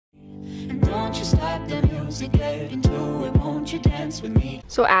Won't you stop the music, get into it, won't you dance with me?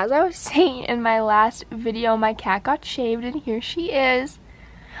 So as I was saying in my last video, my cat got shaved and here she is.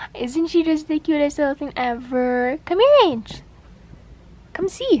 Isn't she just the cutest little thing ever? Come here, Ange. Come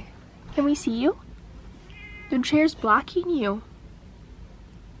see. Can we see you? The chair's blocking you.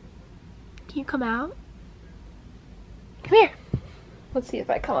 Can you come out? Come here. Let's see if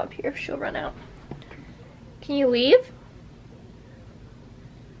I come up here if she'll run out. Can you leave?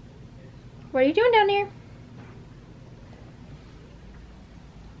 What are you doing down here?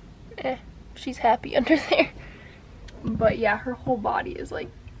 She's happy under there. But yeah, her whole body is like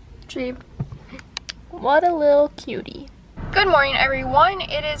shaved. What a little cutie. Good morning, everyone.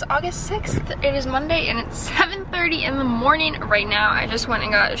 It is August 6th. It is Monday and it's 7:30 in the morning right now. I just went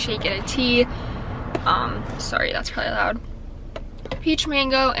and got a shake and a tea. Sorry, that's probably loud. Peach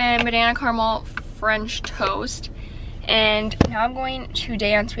mango and banana caramel French toast. And now I'm going to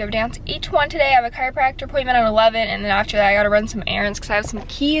dance. We have dance H1 today. I have a chiropractor appointment at 11, and then after that I gotta run some errands because I have some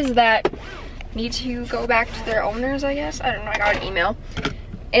keys that need to go back to their owners, I guess. I don't know, I got an email.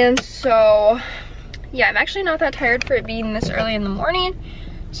 And so yeah, I'm actually not that tired for it being this early in the morning,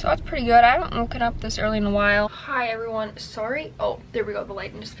 so that's pretty good. I haven't woken up this early in a while. Hi everyone, sorry. Oh, there we go, the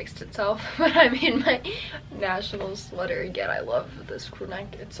lighting just fixed itself. But I'm in my national sweater again. I love this crew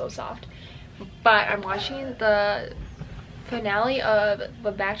neck, it's so soft. But I'm watching the finale of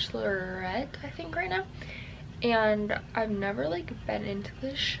The Bachelorette, I think, right now. And I've never like been into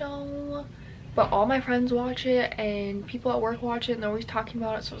this show, but all my friends watch it and people at work watch it and they're always talking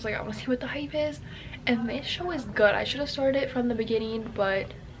about it, so I was like, I want to see what the hype is. And this show is good. I should have started it from the beginning,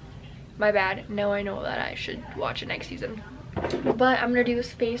 but my bad. Now I know that I should watch it next season. But I'm gonna do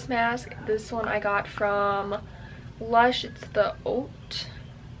this face mask. This one I got from Lush. It's the Oat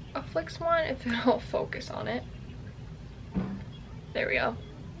Afflicts one, if it'll focus on it. There we go.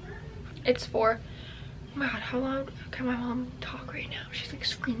 It's for, oh my god, how loud can my mom talk right now? She's like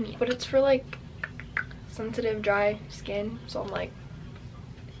screaming. But it's for like sensitive, dry skin. So I'm like,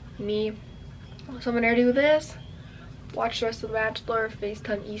 me. So I'm gonna do this, watch the rest of The Bachelor,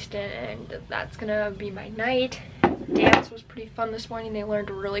 FaceTime Easton, and that's gonna be my night. Dance was pretty fun this morning. They learned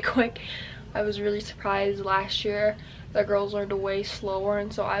really quick. I was really surprised. Last year the girls learned way slower,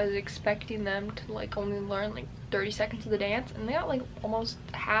 and so I was expecting them to like only learn like 30 seconds of the dance, and they got like almost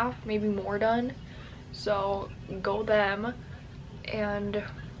half, maybe more done. So go them. And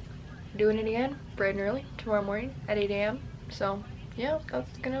doing it again bright and early tomorrow morning at 8 a.m. so yeah,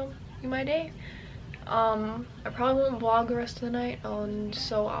 that's gonna be my day. I probably won't vlog the rest of the night, and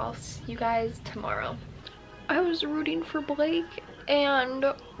so I'll see you guys tomorrow. I was rooting for Blake and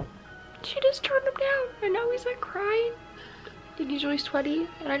she just turned him down, and now he's like crying and he's really sweaty,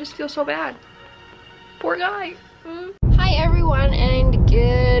 and I just feel so bad. Poor guy. Hi everyone and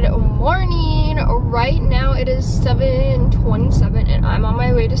good morning. Right now it is 7:27 and I'm on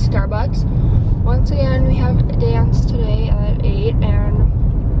my way to Starbucks. Once again, we have a dance today at 8 and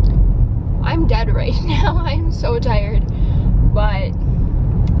I'm dead right now. I'm so tired, but I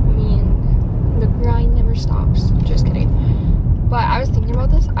mean, the grind never stops. Just kidding. But I was thinking about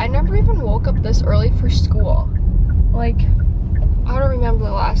this. I never even woke up this early for school. Like, I don't remember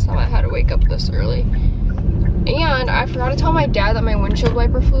the last time I had to wake up this early. And I forgot to tell my dad that my windshield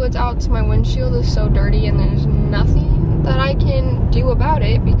wiper fluid's out, so my windshield is so dirty and there's nothing that I can do about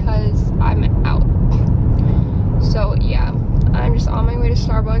it because I'm out. So yeah, I'm just on my way to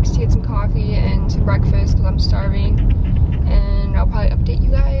Starbucks to get some coffee and some breakfast because I'm starving, and I'll probably update you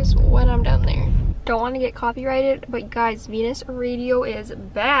guys when I'm down there. Don't want to get copyrighted, but guys, Venus Radio is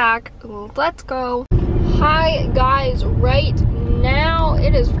back. Let's go. Hi guys, right now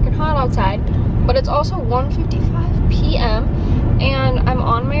it is freaking hot outside, but it's also 1:55 p.m. and I'm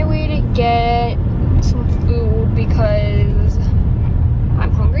on my way to get some food because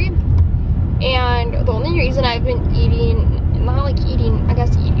I'm hungry. And the only reason I've been eating, not like eating, I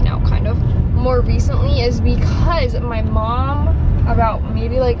guess eating out kind of, more recently is because my mom, about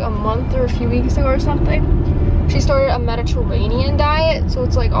maybe like a month or a few weeks ago or something, she started a Mediterranean diet. So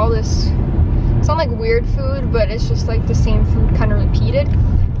it's like all this, it's not like weird food, but it's just like the same food kind of repeated.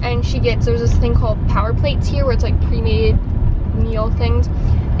 And she gets, there's this thing called power plates here where it's like pre-made meal things.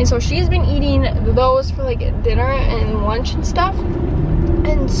 And so she's been eating those for like dinner and lunch and stuff.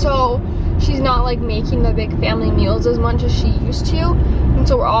 And so she's not like making the big family meals as much as she used to. And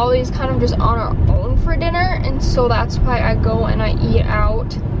so we're always kind of just on our own for dinner. And so that's why I go and I eat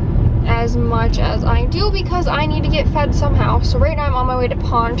out as much as I do because I need to get fed somehow. So right now I'm on my way to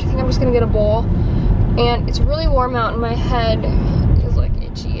Panch. I think I'm just gonna get a bowl. And it's really warm out and my head is like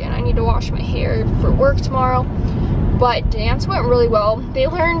itchy and I need to wash my hair for work tomorrow. But dance went really well. They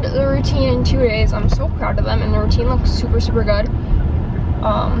learned the routine in 2 days. I'm so proud of them, and the routine looks super, super good.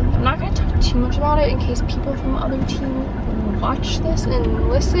 I'm not gonna talk too much about it in case people from other teams watch this and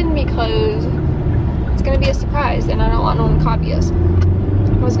listen, because it's gonna be a surprise and I don't want no one to copy us.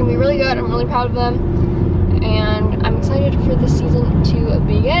 But it's gonna be really good. I'm really proud of them, and I'm excited for the season to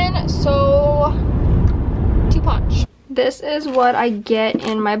begin. So, to punch. This is what I get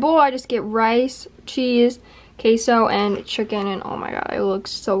in my bowl. I just get rice, cheese, queso, and chicken, and oh my god, it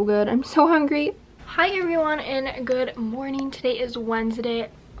looks so good. I'm so hungry. Hi everyone, and good morning. Today is Wednesday.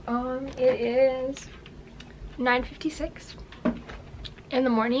 It is 9:56 in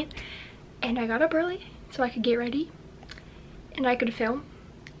the morning, and I got up early so I could get ready and I could film.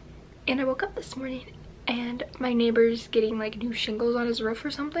 And I woke up this morning and my neighbor's getting like new shingles on his roof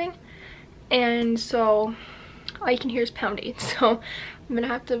or something, and so all you can hear is pounding. So I'm gonna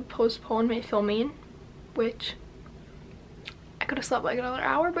have to postpone my filming, which I could have slept like another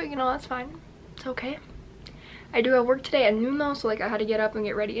hour, but you know, that's fine. It's okay. I do have work today at noon though, so like I had to get up and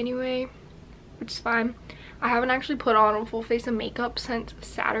get ready anyway, which is fine. I haven't actually put on a full face of makeup since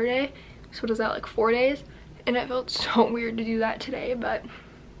Saturday, so what is that, like 4 days? And it felt so weird to do that today, but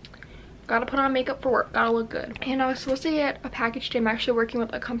gotta put on makeup for work, gotta look good. And I was supposed to get a package today. I'm actually working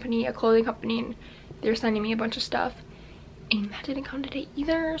with a company, a clothing company, and they're sending me a bunch of stuff, and that didn't come today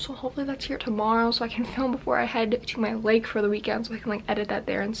either, so hopefully that's here tomorrow so I can film before I head to my lake for the weekend, so I can like edit that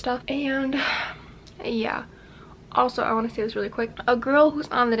there and stuff. And yeah, also I want to say this really quick. A girl who's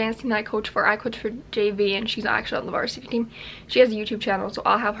on the dance team that I coach for JV, and she's actually on the varsity team. She has a YouTube channel, so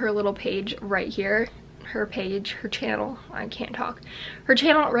I'll have her little page right here. Her channel, I can't talk. Her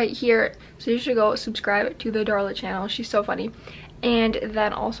channel right here, so you should go subscribe to the Darla channel. She's so funny. And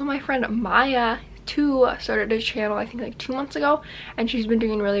then also my friend Maya too started a channel, I think like 2 months ago, and she's been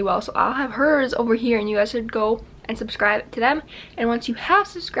doing really well, so I'll have hers over here and you guys should go and subscribe to them. And once you have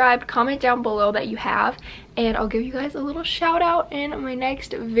subscribed, comment down below that you have, and I'll give you guys a little shout out in my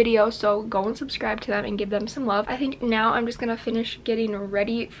next video. So go and subscribe to them and give them some love. I think now I'm just gonna finish getting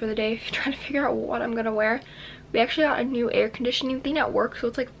ready for the day, trying to figure out what I'm gonna wear. We actually got a new air conditioning thing at work, so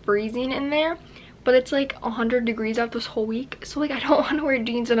it's like freezing in there, but it's like 100 degrees out this whole week, so like I don't want to wear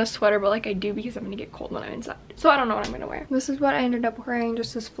jeans and a sweater, but like I do because I'm gonna get cold when I'm inside. So I don't know what I'm gonna wear. This is what I ended up wearing,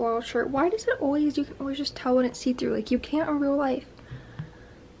 just this floral shirt. Why does it always, you can always just tell when it's see-through, like you can't in real life.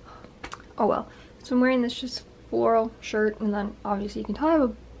 Oh well. So I'm wearing this just floral shirt, and then obviously you can tell I have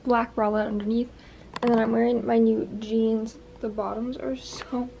a black bralette underneath, and then I'm wearing my new jeans. The bottoms are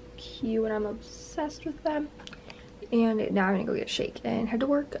so cute and I'm obsessed with them. And now I'm gonna go get a shake and head to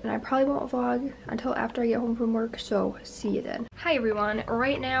work, and I probably won't vlog until after I get home from work, so see you then. Hi everyone,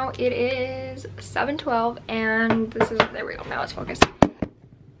 right now it is 7:12, and this is, there we go, now it's focused.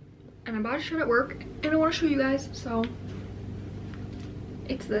 And I'm about to shoot at work, and I want to show you guys, so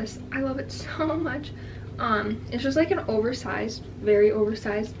it's this. I love it so much. It's just like an oversized, very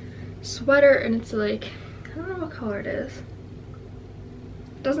oversized sweater, and it's like, I don't know what color it is.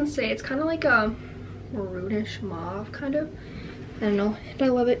 It doesn't say, it's kind of like a maroonish mauve kind of, I don't know, and I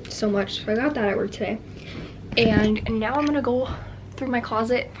love it so much. So I got that at work today, and now I'm gonna go through my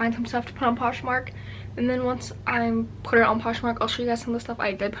closet, find some stuff to put on Poshmark, and then once I put it on Poshmark, I'll show you guys some of the stuff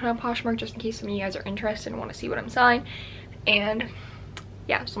I did put on Poshmark, just in case some of you guys are interested and want to see what I'm selling. And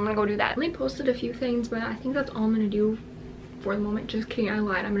yeah, so I'm gonna go do that. I only posted a few things, but I think that's all I'm gonna do for the moment. Just kidding, I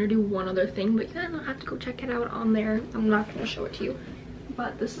lied. I'm gonna do one other thing, but you guys don't have to go check it out on there. I'm not gonna show it to you,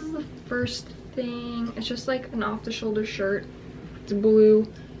 but this is the first thing. It's just like an off-the-shoulder shirt. It's blue.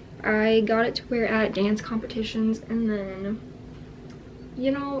 I got it to wear at dance competitions, and then,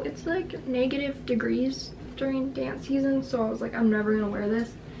 you know, it's like negative degrees during dance season, so I was like, I'm never gonna wear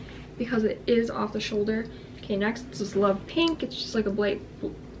this because it is off the shoulder. Okay, next this is Love Pink. It's just like a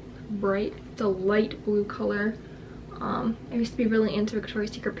it's a light blue color. I used to be really into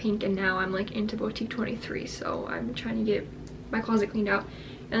Victoria's Secret pink, and now I'm like into Boutique 23, so I'm trying to get my closet cleaned out.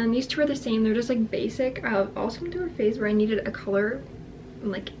 And then these two are the same, they're just like basic. I also went through a phase where I needed a color,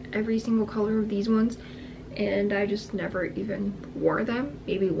 like every single color of these ones, and I just never even wore them,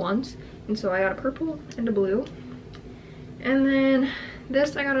 maybe once. And so I got a purple and a blue. And then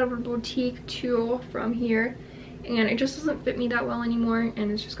this I got out of a boutique too from here, and it just doesn't fit me that well anymore,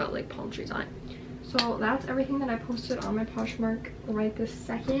 and it's just got like palm trees on it. So that's everything that I posted on my Poshmark right this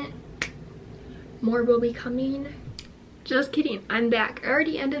second. More will be coming. Just kidding, I'm back. I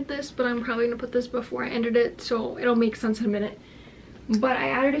already ended this, but I'm probably gonna put this before I ended it, so it'll make sense in a minute. But I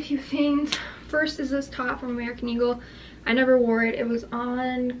added a few things. First is this top from American Eagle. I never wore it. It was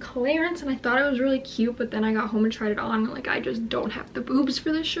on clearance, and I thought it was really cute, but then I got home and tried it on, and like I just don't have the boobs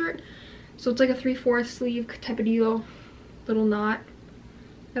for this shirt. So it's like a 3/4 sleeve type of deal, little knot.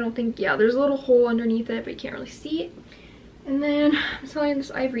 I don't think, yeah, there's a little hole underneath it, but you can't really see it. And then I'm selling this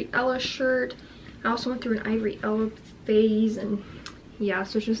Ivory Ella shirt. I also went through an Ivory Ella phase, and yeah,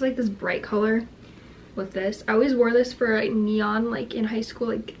 so it's just like this bright color with this. I always wore this for like neon, like in high school,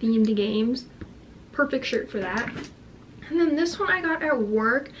 like themed games. Perfect shirt for that. And then this one I got at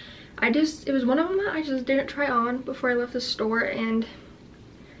work. It was one of them that I just didn't try on before I left the store, and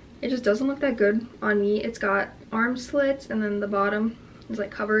it just doesn't look that good on me. It's got arm slits, and then the bottom is like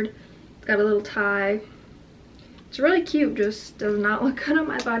covered. It's got a little tie. It's really cute, just does not look good on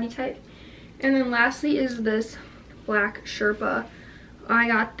my body type. And then lastly is this black Sherpa. I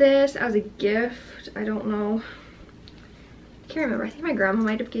got this as a gift. I don't know. I can't remember. I think my grandma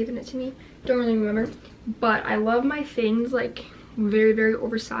might have given it to me. Don't really remember. But I love my things like very, very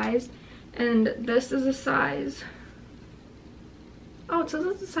oversized. And this is a size... Oh, it says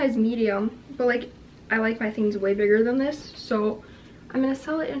it's a size medium. But like, I like my things way bigger than this. So I'm going to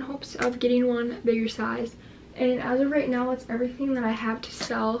sell it in hopes of getting one bigger size. And as of right now, that's everything that I have to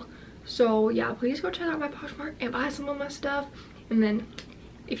sell. So yeah, please go check out my Poshmark and buy some of my stuff. And then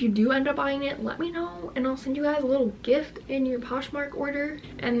if you do end up buying it, let me know, and I'll send you guys a little gift in your Poshmark order.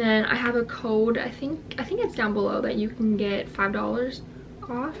 And then I have a code, I think it's down below, that you can get $5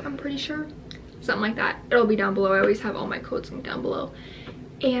 off, I'm pretty sure. Something like that. It'll be down below. I always have all my codes linked down below.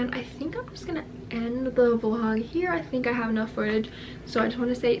 And I think I'm just gonna end the vlog here. I think I have enough footage. So I just want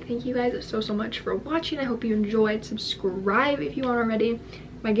to say thank you guys so much for watching. I hope you enjoyed. Subscribe if you aren't already.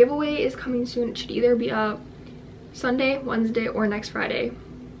 My giveaway is coming soon. It should either be up Sunday, Wednesday, or next Friday.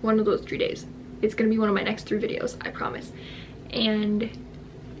 One of those 3 days. It's gonna be one of my next 3 videos, I promise. And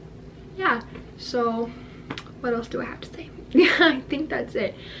yeah, so what else do I have to say? I think that's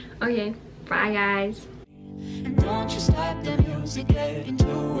it. Okay, bye guys. And don't you stop the music, get into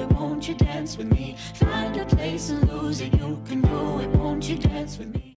it, won't you dance with me? Find a place and lose it, you can do it, won't you dance with me?